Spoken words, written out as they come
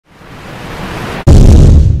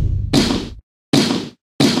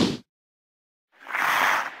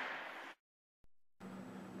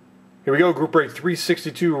Here we go, group break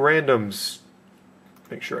 362 randoms.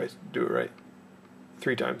 Make sure I do it right.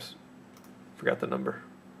 3 times. Forgot the number.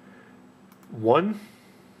 1.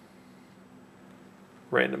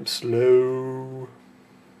 Random slow.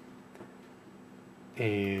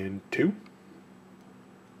 And 2.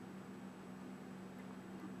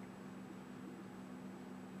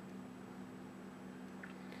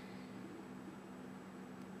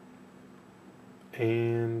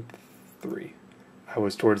 And 3. I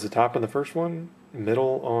was towards the top on the first one,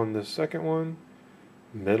 middle on the second one,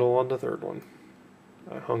 middle on the third one.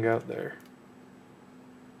 I hung out there.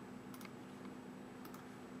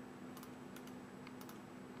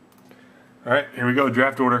 Alright, here we go,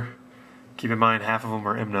 draft order. Keep in mind, half of them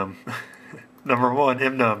are MNum. Number 1,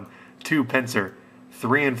 MNum. 2, Pencer.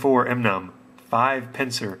 3 and 4, MNum. 5,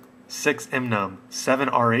 Pencer. 6, MNum. 7,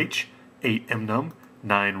 RH. 8, MNum.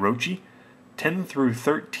 9, Rochi. 10 through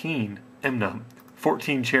 13, MNum.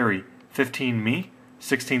 14, Cherry. 15, me.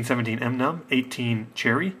 16, 17, MNum. 18,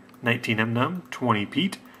 Cherry. 19, MNum. 20,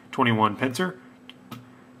 Pete. 21, Pencer.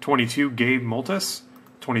 22, Gabe Moltes.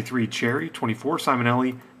 23, Cherry. 24,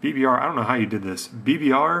 Simonelli. BBR, I don't know how you did this.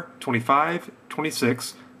 BBR, 25,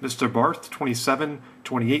 26, Mr. Barth, 27,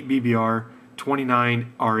 28, BBR,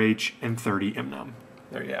 29, RH, and 30, MNum.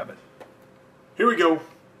 There you have it. Here we go.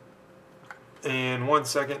 And 1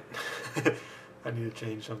 second. I need to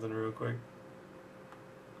change something real quick.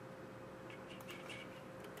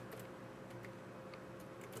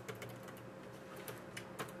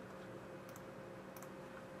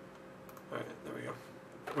 Alright, there we go.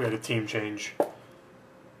 We had a team change.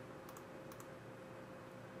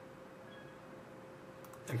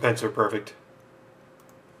 And Pence are perfect.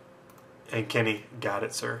 And Kenny, got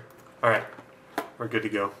it, sir. Alright, we're good to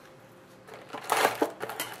go.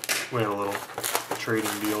 We had a little trading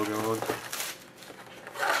deal going.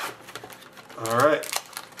 Alright,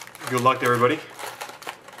 good luck to everybody.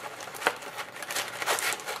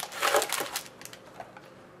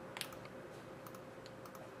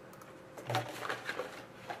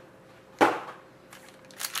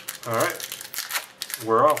 Alright,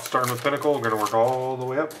 we're off. Starting with Pinnacle, we're going to work all the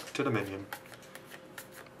way up to Dominion.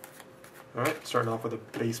 Alright, starting off with a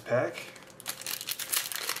base pack.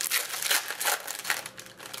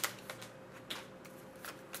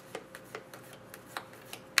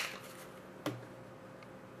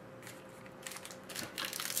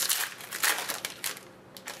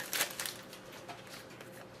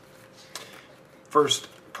 First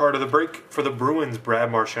card of the break for the Bruins,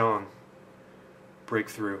 Brad Marchand.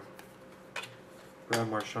 Breakthrough. Brad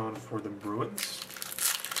Marchand for the Bruins.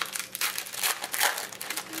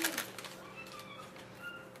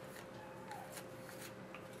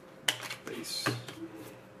 Base.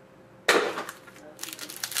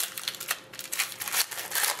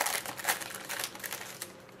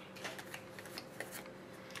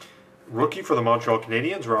 Rookie for the Montreal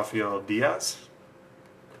Canadiens, Rafael Diaz.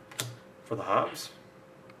 For the Habs.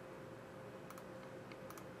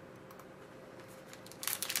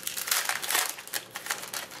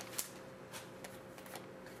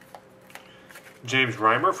 James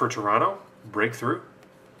Reimer for Toronto, breakthrough.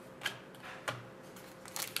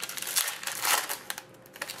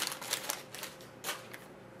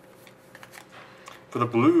 For the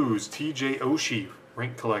Blues, TJ Oshie,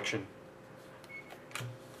 rank collection.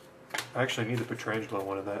 I actually need the Petrangelo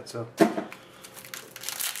one of that, so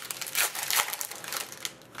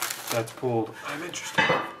that's pulled. I'm interested.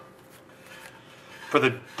 For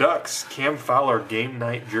the Ducks, Cam Fowler, game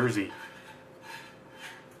night jersey.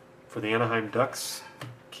 For the Anaheim Ducks,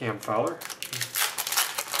 Cam Fowler,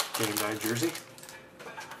 game night jersey.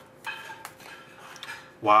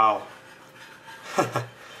 Wow.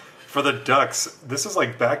 For the Ducks, this is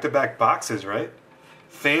like back-to-back boxes, right?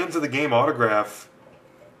 Fans of the game autograph.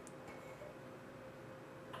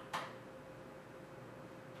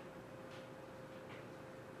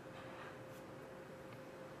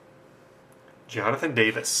 Jonathan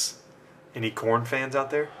Davis. Any Corn fans out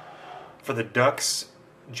there? For the Ducks,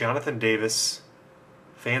 Jonathan Davis.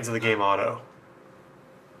 Fans of the game auto.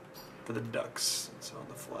 For the Ducks. It's on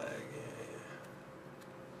the flag. Yeah.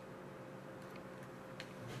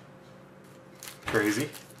 Crazy.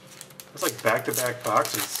 It's like back-to-back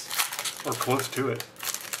boxes. Or close to it.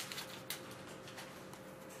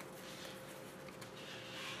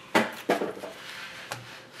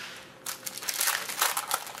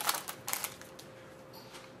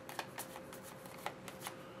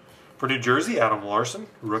 For New Jersey, Adam Larson,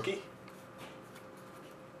 rookie.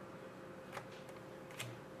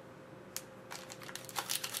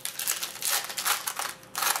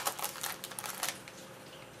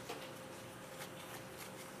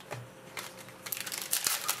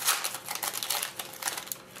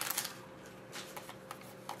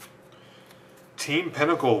 Team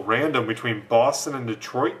Pinnacle random between Boston and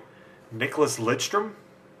Detroit. Nicholas Lidstrom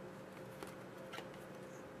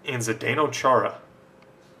and Zdeno Chara.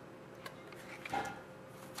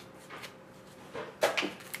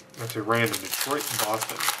 That's a random Detroit and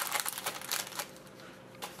Boston.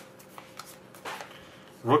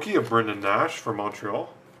 Rookie of Brendan Nash for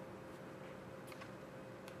Montreal.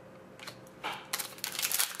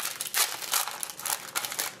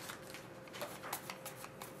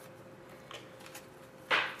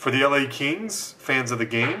 For the LA Kings, fans of the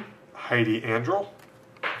game, Heidi Andrel.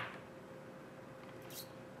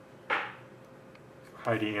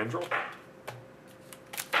 Heidi Andrel.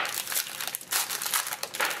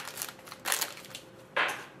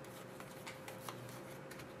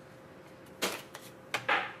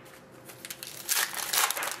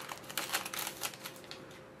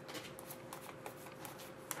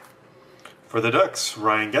 For the Ducks,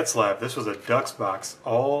 Ryan Getzlaf. This was a Ducks box.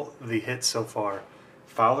 All the hits so far.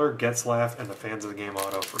 Fowler, Getzlaf, and the fans of the game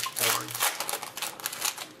auto for Corn.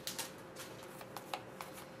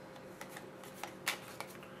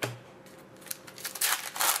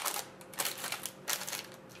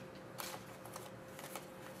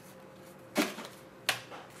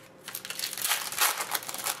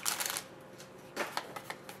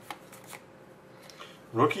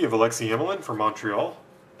 Rookie of Alexei Emelin for Montreal.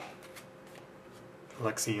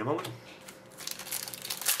 Alexei Emelin.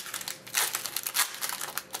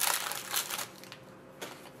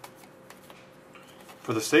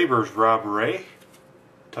 For the Sabres, Rob Ray.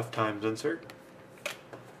 Tough times insert.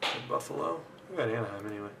 And Buffalo. We got Anaheim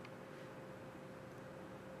anyway.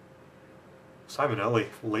 Simon Ellie,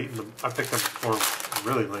 late in the... I picked him for him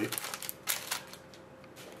really late.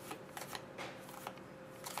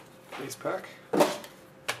 Base pack.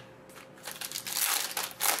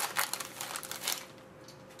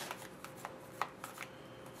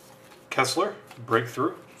 Kessler,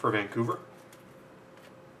 breakthrough for Vancouver.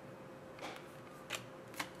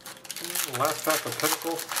 And the last pack of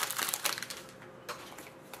Pinnacle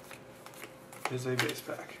is a base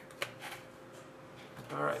pack.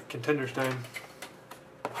 Alright, Contenders time.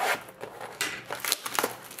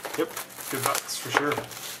 Yep, good box for sure.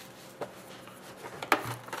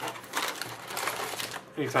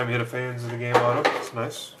 Anytime you hit a fans of the game auto, it's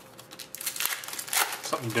nice.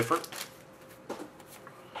 Something different.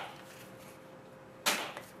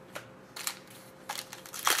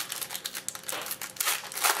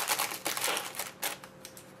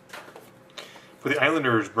 For the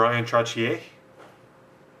Islanders, Brian Trottier.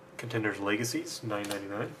 Contenders Legacies,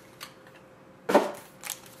 $9.99.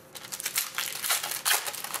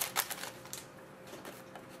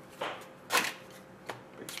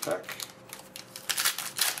 Base pack.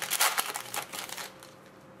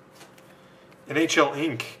 NHL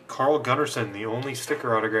Inc. Carl Gunnarsson, the only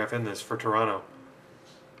sticker autograph in this for Toronto.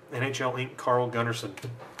 NHL Inc. Carl Gunnarsson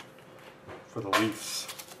for the Leafs.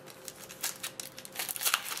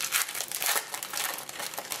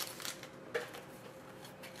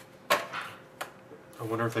 I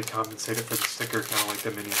wonder if they compensated for the sticker, kind of like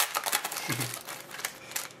the mini.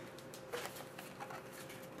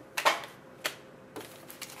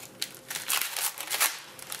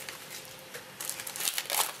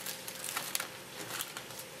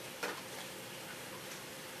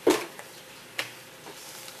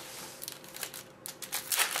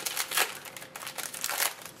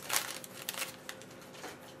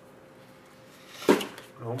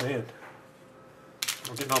 Oh man,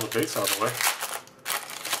 we're getting all the base out of the way.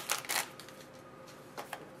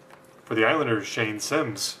 For the Islanders, Shane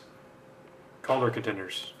Sims. Calder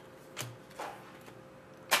Contenders.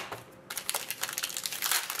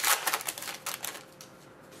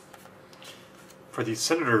 For the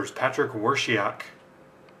Senators, Patrick Warsiak.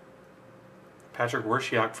 Patrick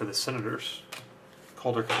Warsiak for the Senators.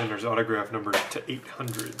 Calder Contenders autograph number to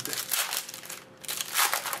 800.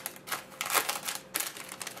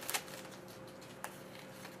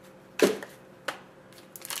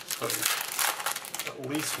 At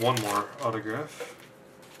least one more autograph.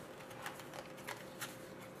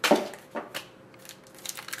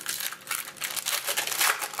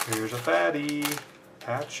 Here's a fatty.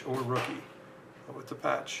 Patch or rookie? Oh, it's a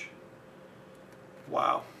patch.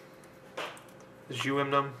 Wow. Is you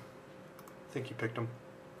Emnum? I think you picked him.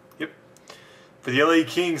 Yep. For the LA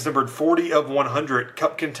Kings, numbered 40 of 100.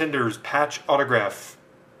 Cup Contenders patch autograph.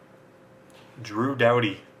 Drew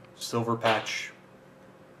Doughty. Silver patch.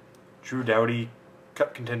 Drew Doughty.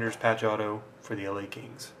 Cup Contenders patch auto for the LA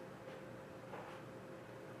Kings.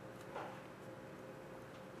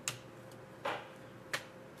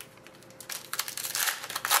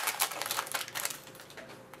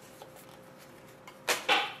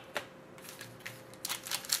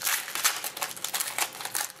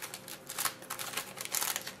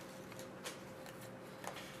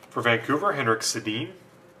 For Vancouver, Henrik Sedin.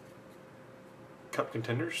 Cup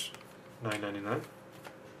contenders, $9.99.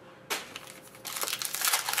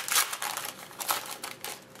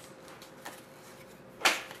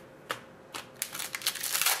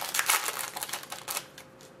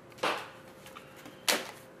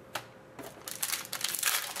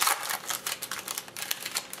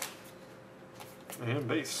 And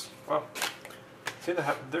base. Wow.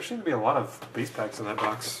 There seem to be a lot of base packs in that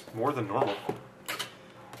box, more than normal.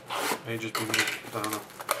 May just be me, I don't know.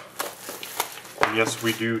 And yes,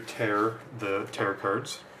 we do tear the tear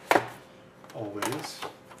cards. Always.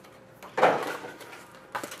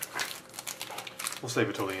 We'll save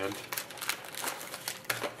it till the end.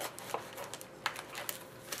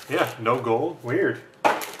 Yeah, no gold. Weird.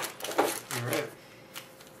 Alright.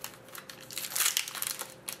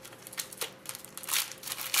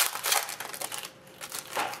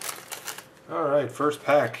 Alright, first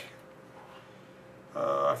pack.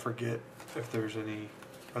 I forget if there's any...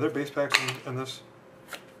 Are there base packs in this?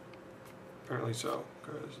 Apparently so,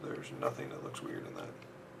 because there's nothing that looks weird in that.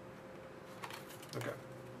 Okay.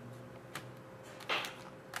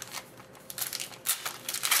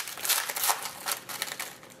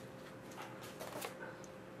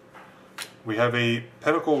 We have a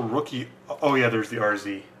Pinnacle rookie... Oh yeah, there's the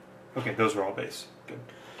RZ. Okay, those are all base. Good.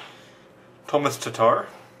 Thomas Tatar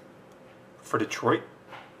for Detroit,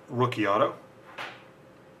 rookie auto.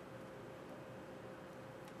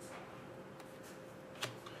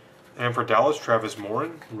 And for Dallas, Travis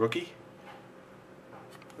Morin, rookie.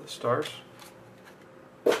 The Stars.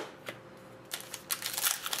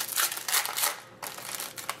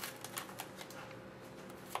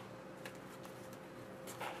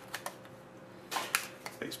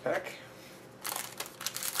 Base pack.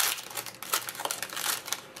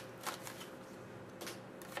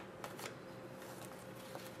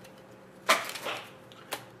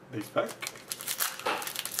 Base pack.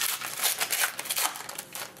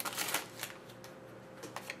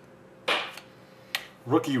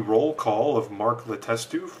 Rookie roll call of Mark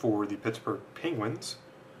Letestu for the Pittsburgh Penguins.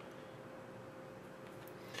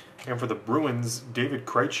 And for the Bruins, David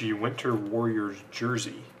Krejci Winter Warriors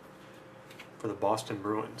jersey for the Boston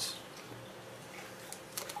Bruins.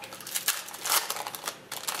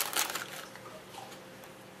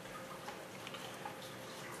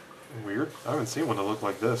 Weird. I haven't seen one that looked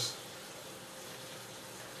like this.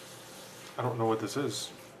 I don't know what this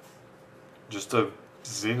is. Just a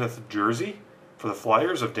Zenith jersey for the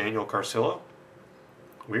Flyers of Daniel Carcillo.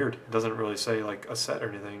 Weird. It doesn't really say like a set or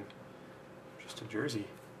anything. Just a jersey.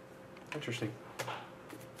 Interesting.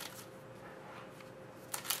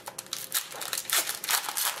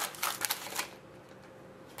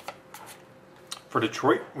 For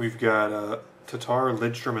Detroit, we've got Tatar,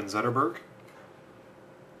 Lidstrom, and Zetterberg.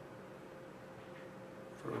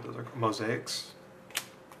 Those are mosaics.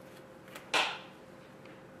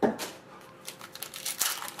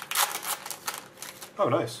 Oh,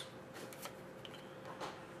 nice.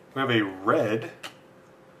 We have a red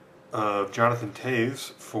of Jonathan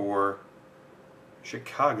Toews for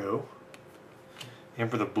Chicago. And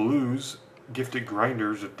for the Blues, Gifted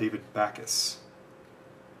Grinders of David Backes.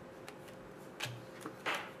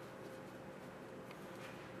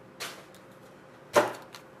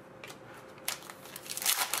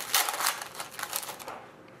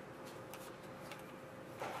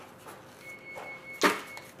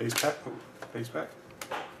 Base pack. Ooh, base pack.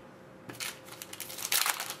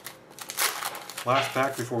 Last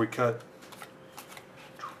pack before we cut.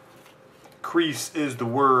 Crease is the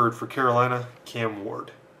word for Carolina. Cam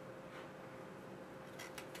Ward.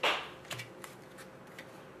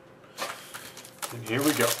 And here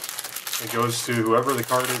we go. It goes to whoever the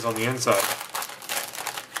card is on the inside.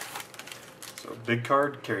 So big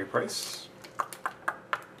card, Carey Price.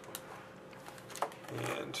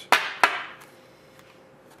 And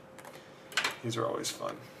these are always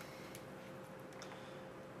fun.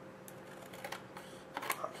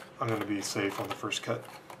 I'm going to be safe on the first cut.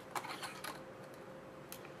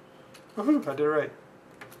 Woohoo, I did it right.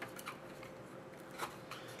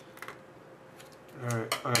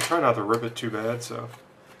 Alright, I'm going to try not to rip it too bad, so.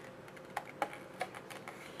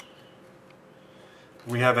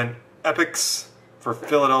 We have an Epics for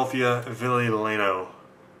Philadelphia, Ville Leno.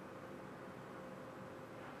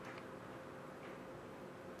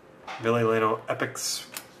 Ville Leno Epics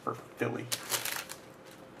for Philly.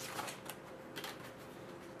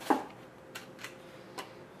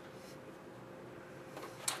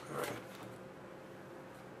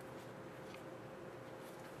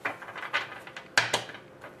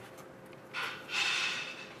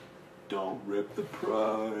 Don't rip the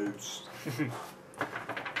prize.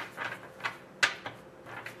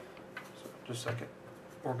 Just a second.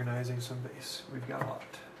 Organizing some base. We've got a lot.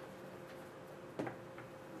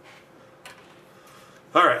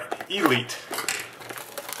 All right, Elite.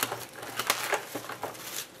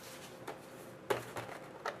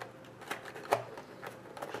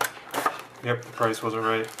 Yep, the price wasn't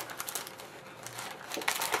right.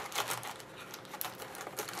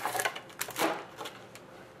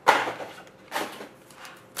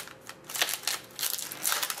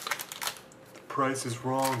 The price is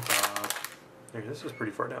wrong, Bob. There, this is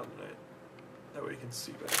pretty far down tonight. That way you can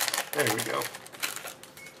see better. There we go.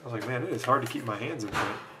 I was like, man, it is hard to keep my hands in it.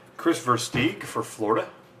 Chris Versteeg for Florida.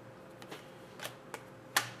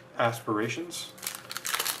 Aspirations.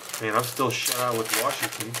 Man, I'm still shut out with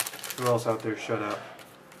Washington. Who else out there shut out?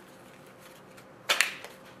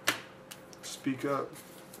 Speak up.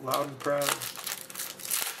 Loud and proud.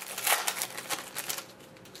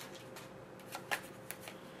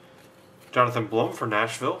 Jonathan Blum for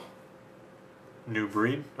Nashville. New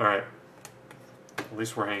breed. Alright. At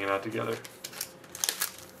least we're hanging out together.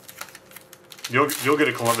 You'll get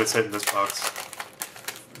a Columbus hit in this box.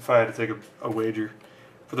 If I had to take a wager.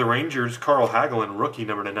 For the Rangers, Carl Hagelin, rookie,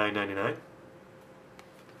 number to 999.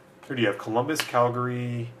 Who do you have? Columbus,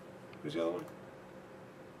 Calgary. Who's the other one?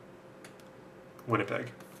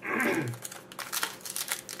 Winnipeg.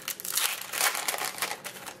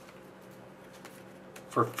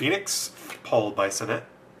 For Phoenix, Paul Bissonnette.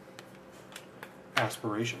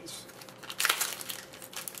 Aspirations.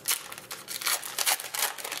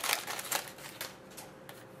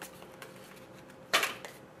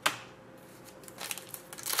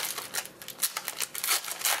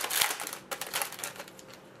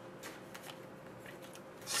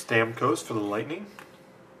 Stamkos for the Lightning.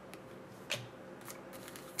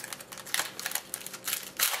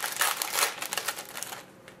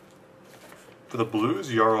 For the Blues,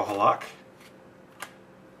 Jarro Halak.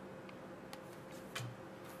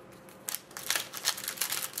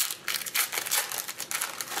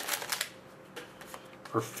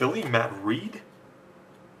 For Philly, Matt Reed.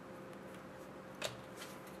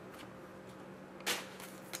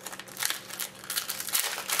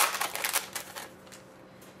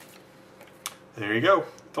 There you go.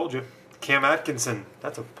 Told you. Cam Atkinson.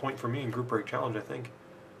 That's a point for me in Group Break Challenge, I think.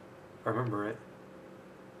 If I remember right.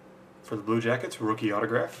 For the Blue Jackets, rookie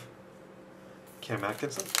autograph. Cam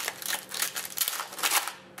Atkinson.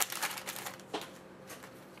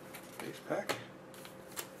 Base pack.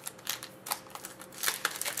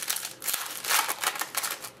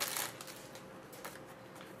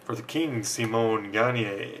 For the Kings, Simone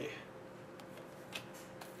Gagne.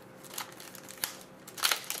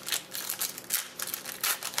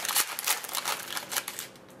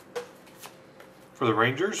 For the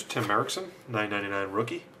Rangers, Tim Erickson, $9.99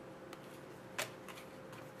 rookie.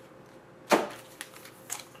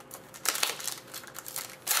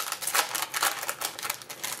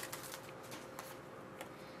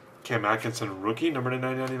 Cam Atkinson, rookie, number to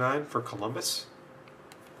 999 for Columbus.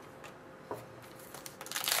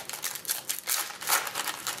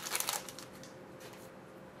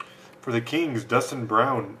 For the Kings, Dustin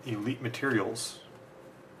Brown, Elite Materials.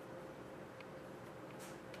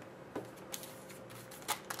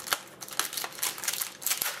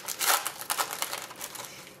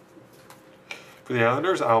 For the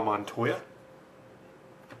Islanders, Al Montoya.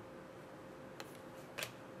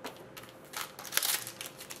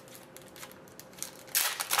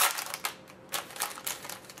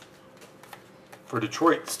 For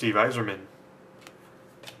Detroit, Steve Yzerman.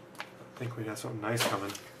 I think we got something nice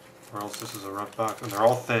coming, or else this is a rough box. And they're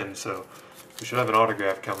all thin, so we should have an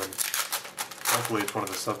autograph coming. Hopefully it's one of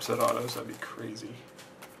the subset autos. That'd be crazy.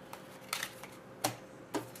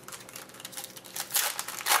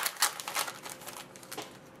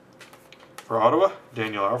 For Ottawa,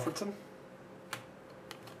 Daniel Alfredson.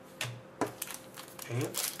 And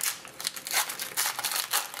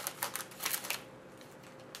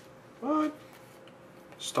what?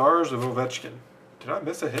 Stars of Ovechkin. Did I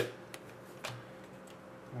miss a hit?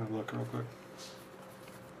 I'm gonna look real quick.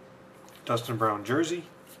 Dustin Brown jersey.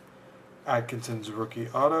 Atkinson's rookie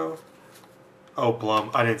auto. Oh,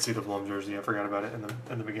 Blum. I didn't see the Blum jersey. I forgot about it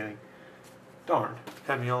in the beginning. Darn.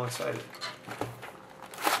 Had me all excited.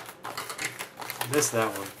 Missed that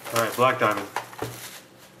one. Alright, Black Diamond.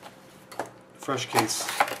 Fresh case.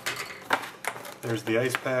 There's the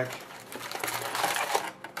ice pack.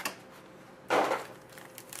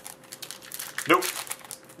 Nope.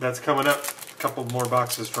 That's coming up. A couple more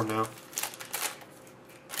boxes from now.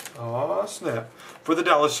 Aw, snap. For the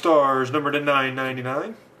Dallas Stars, number to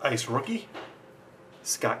 999. Ice rookie.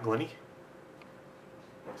 Scott Glennie.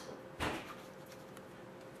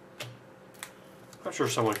 I'm sure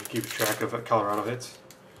someone can keep track of Colorado hits.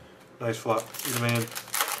 Nice flop. You're the man.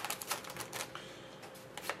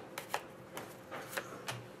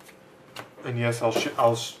 And yes,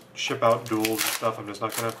 I'll ship out duels and stuff. I'm just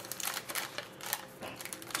not gonna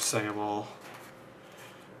say them all.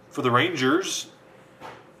 For the Rangers,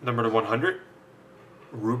 number to 100,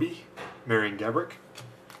 Ruby, Marion Gabrick,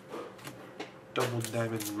 double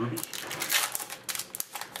diamond Ruby.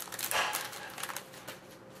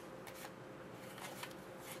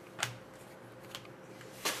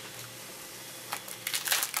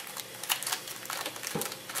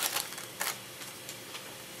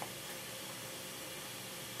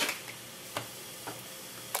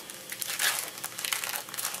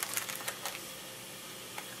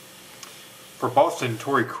 For Boston,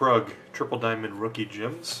 Torrey Krug, triple diamond rookie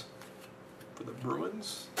gems for the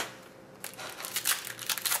Bruins.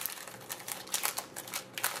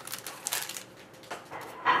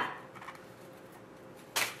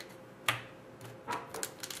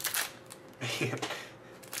 Man,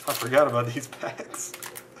 I forgot about these packs.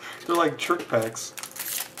 They're like trick packs.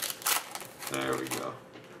 There we go.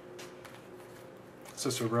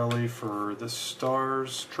 Cicerelli for the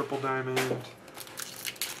Stars, triple diamond.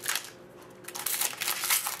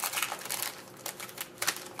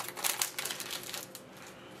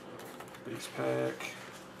 Base pack.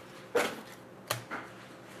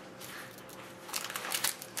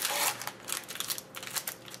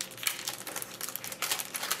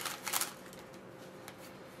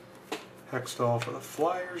 Hextall for the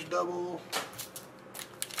Flyers double.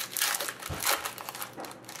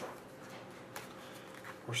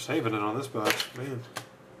 We're saving it on this box, man.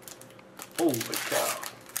 Holy cow.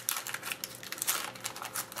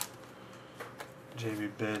 Jamie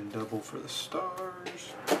Benn double for the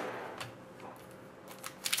Stars.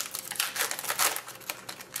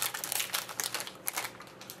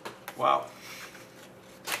 Wow.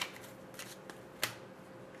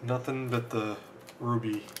 Nothing but the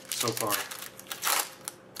Ruby so far.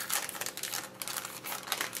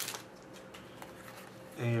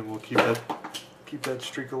 And we'll keep that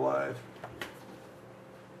streak alive.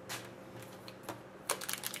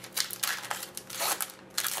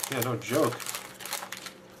 Yeah, no joke.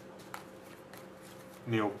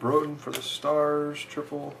 Neil Broughton for the Stars,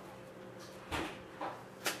 triple.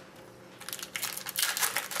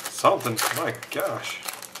 Something, my gosh.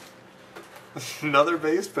 Another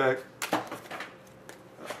base pack.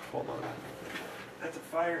 Hold on. That's a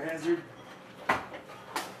fire hazard.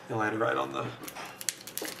 It landed right on the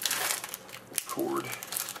cord.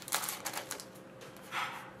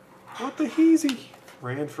 What the heezy?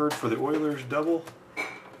 Ranford for the Oilers double.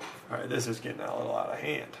 Alright, this is getting a little out of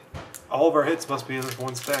hand. All of our hits must be in this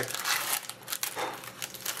one stack.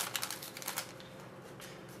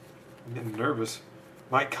 I'm getting nervous.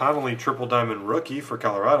 Mike Connolly, triple diamond rookie for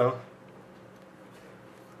Colorado.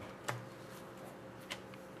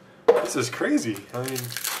 This is crazy. I mean,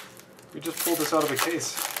 we just pulled this out of a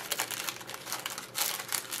case.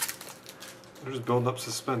 We're just building up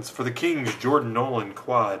suspense. For the Kings, Jordan Nolan,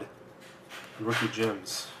 quad. Rookie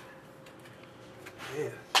gems. Yeah.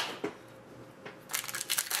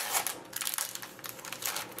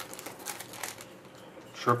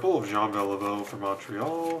 Triple of Jean Beliveau for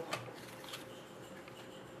Montreal.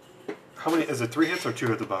 How many, is it 3 hits or 2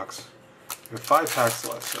 hit the box? We have 5 packs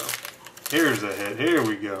left, so here's a hit. Here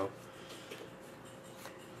we go.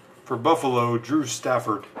 For Buffalo, Drew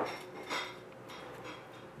Stafford.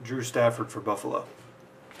 Drew Stafford for Buffalo.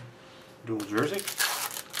 Dual jersey.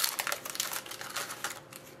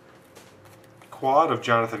 Quad of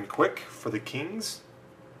Jonathan Quick for the Kings.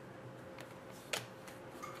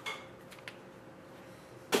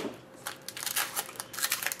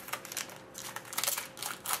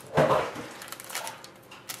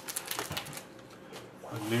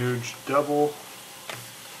 A Nuge double.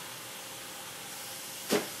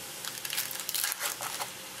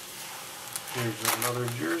 Here's another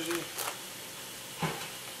jersey.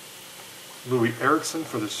 Louis Eriksson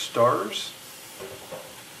for the Stars.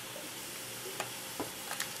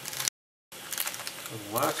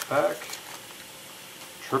 And last pack,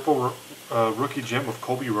 triple rookie gem of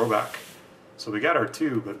Colby Roback. So we got our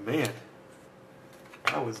 2, but man,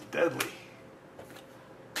 that was deadly.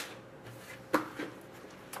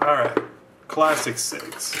 All right, classic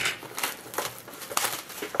 6.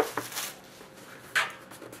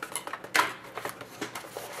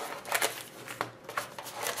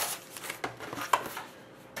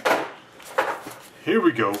 Here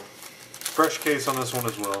we go. Fresh case on this one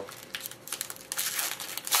as well.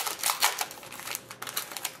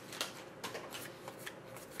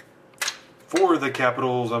 For the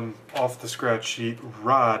Capitals, I'm off the scratch sheet.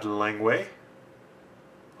 Rod Langway.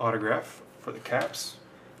 autograph for the Caps,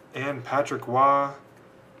 and Patrick Waugh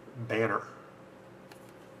banner.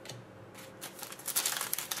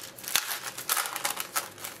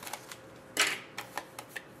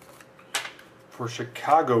 For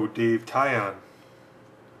Chicago, Dave Tyon.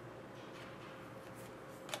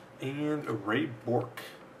 And Ray Bork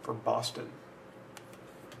for Boston.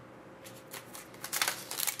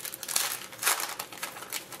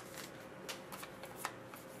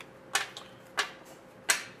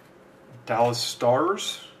 Dallas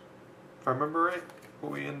Stars, if I remember right,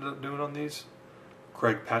 what we ended up doing on these.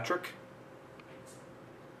 Craig Patrick.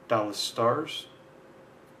 Dallas Stars.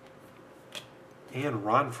 And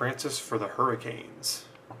Ron Francis for the Hurricanes.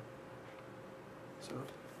 So,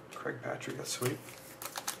 Craig Patrick, that's sweet.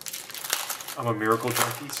 I'm a Miracle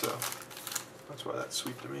junkie, so that's why that's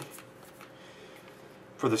sweet to me.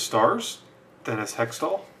 For the Stars, Dennis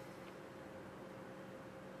Hextall.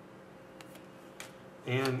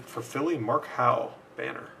 And for Philly, Mark Howe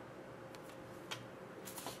banner.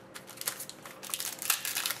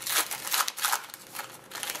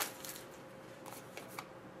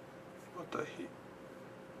 What the heck?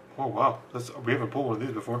 Oh wow, we haven't pulled one of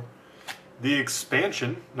these before. The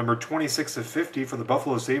expansion, number 26/50 for the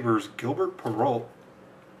Buffalo Sabres, Gilbert Perreault.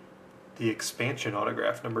 The expansion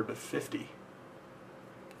autograph, numbered to 50.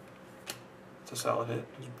 It's a solid hit.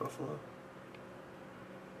 There's Buffalo.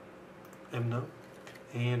 Emno.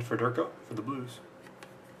 And Federico for the Blues.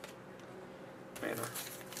 Banner.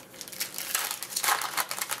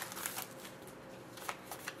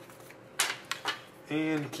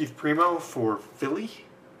 And Keith Primo for Philly.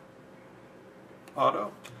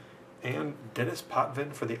 Auto. And Dennis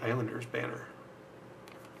Potvin for the Islanders banner.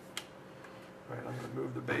 Alright, I'm going to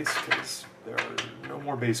move the base because there are no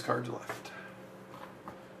more base cards left.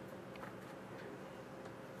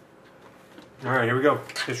 Alright, here we go.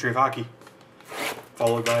 History of hockey.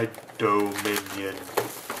 Followed by Dominion.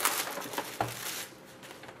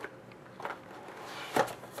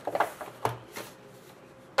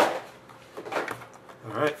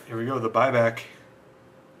 Alright, here we go. The buyback.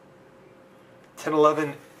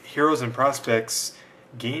 10-11 Heroes and Prospects.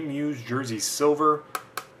 Game used jersey silver.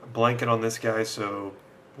 Blanket on this guy, so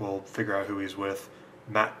we'll figure out who he's with.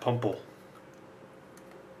 Matt Pumple.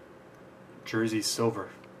 Jersey silver.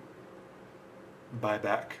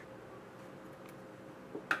 Buyback.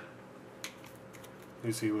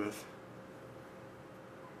 Who's he with?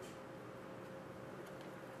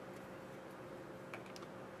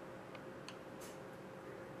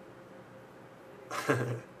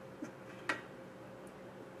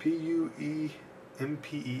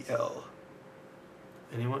 Puempel.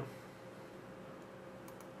 Anyone?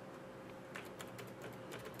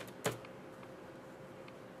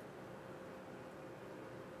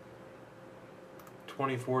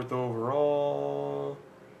 #24th overall.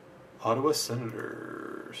 Ottawa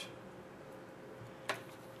Senators.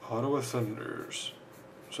 Ottawa Senators.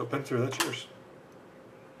 So Pinter, that's yours.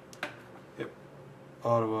 Yep.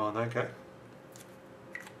 Ottawa on that guy.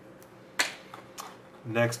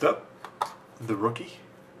 Next up, the rookie.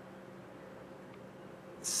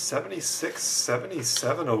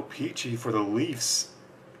 76/77 O-Pee-Chee for the Leafs.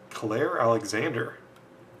 Claire Alexander.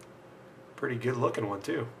 Pretty good looking one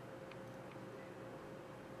too.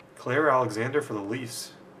 Claire Alexander for the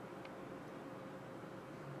Leafs.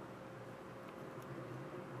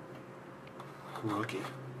 Rookie.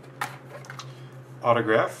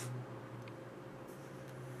 Autograph.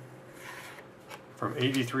 From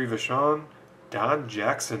 83 Vachon, Don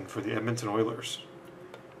Jackson for the Edmonton Oilers.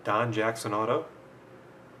 Don Jackson auto.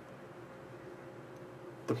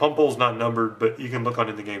 The Pumple's not numbered, but you can look on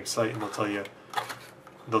In the Game site and they'll tell you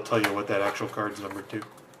what that actual card's numbered to.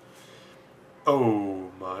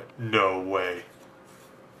 Oh my, no way.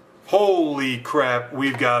 Holy crap,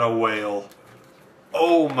 we've got a whale.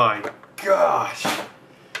 Oh my gosh.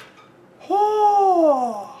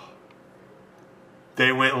 Oh.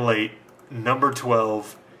 They went late. Number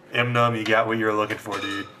 12. Emnum, you got what you were looking for,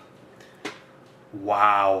 dude.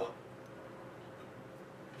 Wow.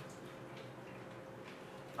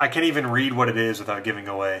 I can't even read what it is without giving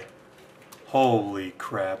away. Holy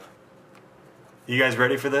crap. You guys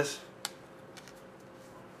ready for this?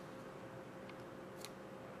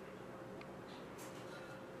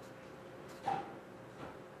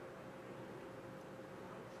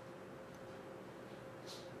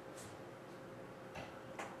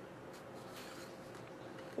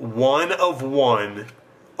 One of one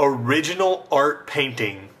original art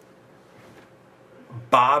painting,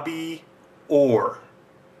 Bobby Orr.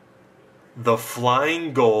 The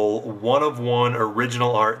Flying Goal, one of one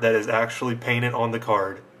original art that is actually painted on the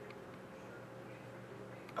card.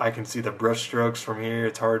 I can see the brush strokes from here.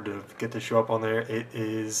 It's hard to get to show up on there. It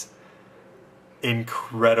is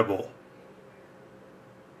incredible.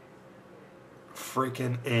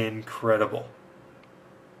 Freaking incredible.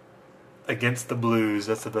 Against the blues,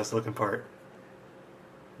 that's the best looking part.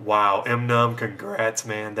 Wow, M-Num, congrats,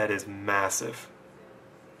 man. That is massive.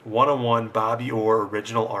 101 Bobby Orr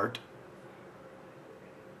original art.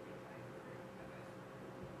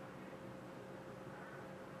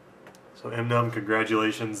 So M-Num,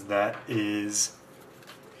 congratulations. That is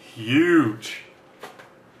huge.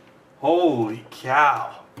 Holy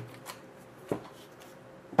cow.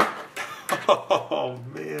 Oh,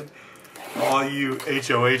 man. All you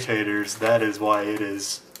HOH haters, that is why it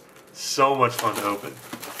is so much fun to open.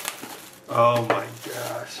 Oh my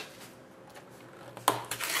gosh.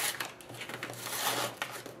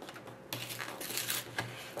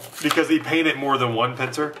 Because he painted more than one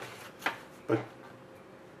pincer, but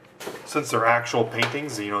since they're actual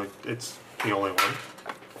paintings, you know, it's the only one.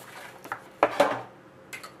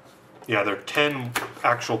 Yeah, they're 10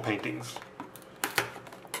 actual paintings.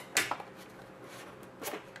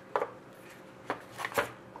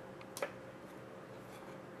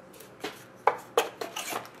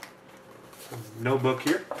 No book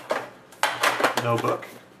here. No book.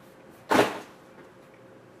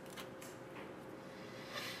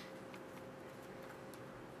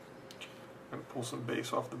 And pull some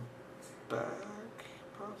base off the back,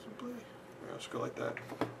 possibly. Yeah, let's go like that.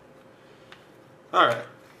 All right.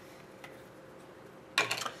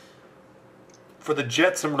 For the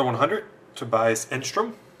Jets, number 100, Tobias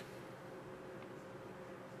Enstrom.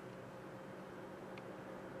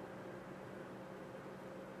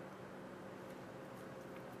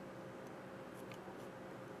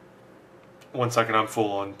 One second, I'm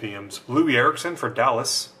full on PMs. Louis Erickson for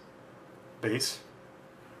Dallas, base.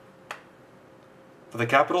 For the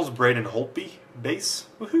Capitals, Braden Holtby, base.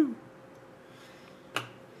 Woohoo!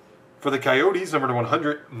 For the Coyotes, number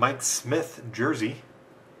 100, Mike Smith, jersey.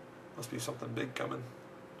 Must be something big coming.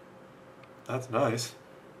 That's nice.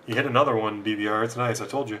 You hit another one, BBR. It's nice, I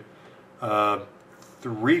told you.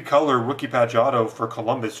 3-color rookie patch auto for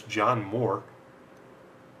Columbus, John Moore.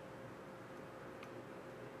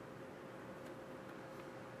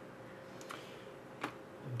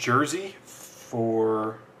 Jersey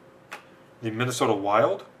for the Minnesota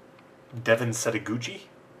Wild, Devin Setaguchi.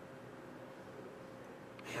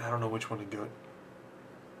 Man, I don't know which one to go.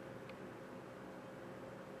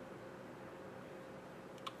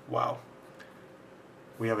 Wow.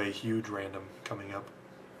 We have a huge random coming up.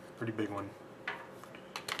 Pretty big one.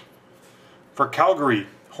 For Calgary,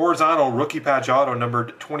 horizontal rookie patch auto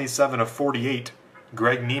numbered 27 of 48,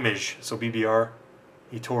 Greg Nemij. So BBR,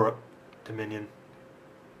 he tore up Dominion.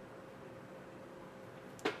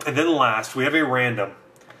 And then last, we have a random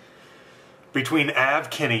between Av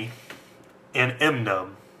Kinney and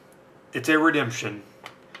M-Num. It's a redemption.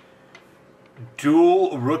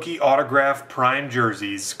 Dual rookie autograph prime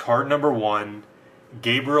jerseys, card number 1,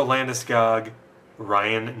 Gabriel Landeskog,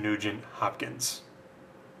 Ryan Nugent Hopkins.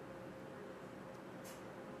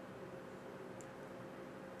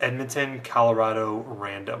 Edmonton, Colorado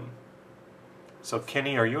random. So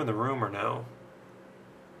Kenny, are you in the room or no?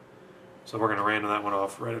 So we're going to random that one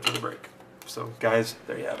off right after the break. So guys,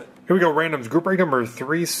 there you have it. Here we go, randoms. Group break number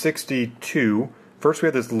 362. First we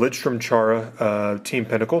have this Lidstrom Chara Team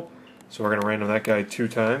Pinnacle. So we're going to random that guy 2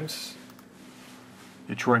 times.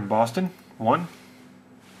 Detroit and Boston, 1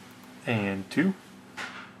 and 2.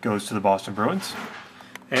 Goes to the Boston Bruins.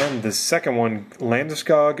 And the second one,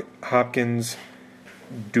 Landeskog, Hopkins,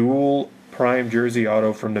 dual prime jersey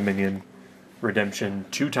auto from Dominion. Redemption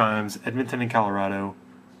 2 times, Edmonton and Colorado.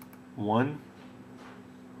 1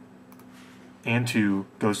 and 2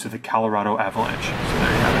 goes to the Colorado Avalanche. So there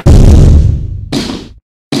you have it.